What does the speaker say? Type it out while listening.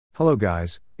Hello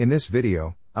guys, in this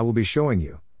video, I will be showing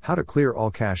you how to clear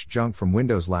all cache junk from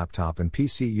Windows laptop and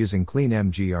PC using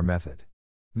Cleanmgr method.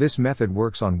 This method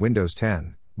works on Windows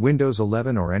 10, Windows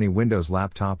 11 or any Windows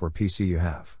laptop or PC you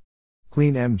have.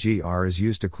 Cleanmgr is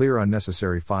used to clear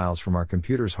unnecessary files from our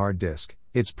computer's hard disk.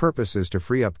 Its purpose is to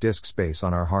free up disk space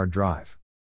on our hard drive.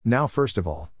 Now first of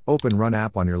all, open Run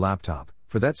app on your laptop.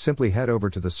 For that, simply head over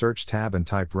to the Search tab and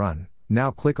type Run. Now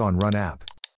click on Run app.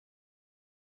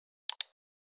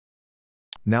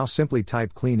 Now simply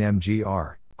type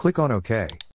Cleanmgr, click on OK.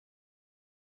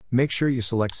 Make sure you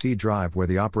select C drive where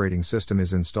the operating system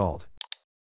is installed.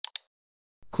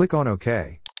 Click on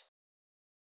OK.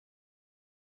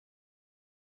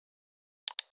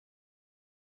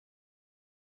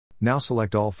 Now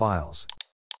select all files.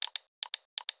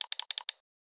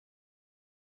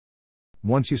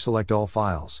 Once you select all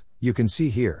files, you can see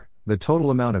here the total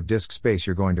amount of disk space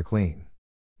you're going to clean.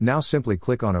 Now simply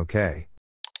click on OK.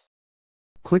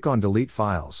 Click on Delete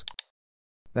Files.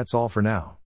 That's all for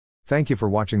now. Thank you for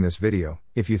watching this video.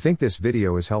 If you think this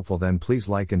video is helpful, then please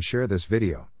like and share this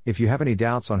video. If you have any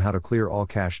doubts on how to clear all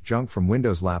cache junk from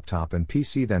Windows laptop and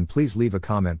PC, then please leave a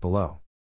comment below.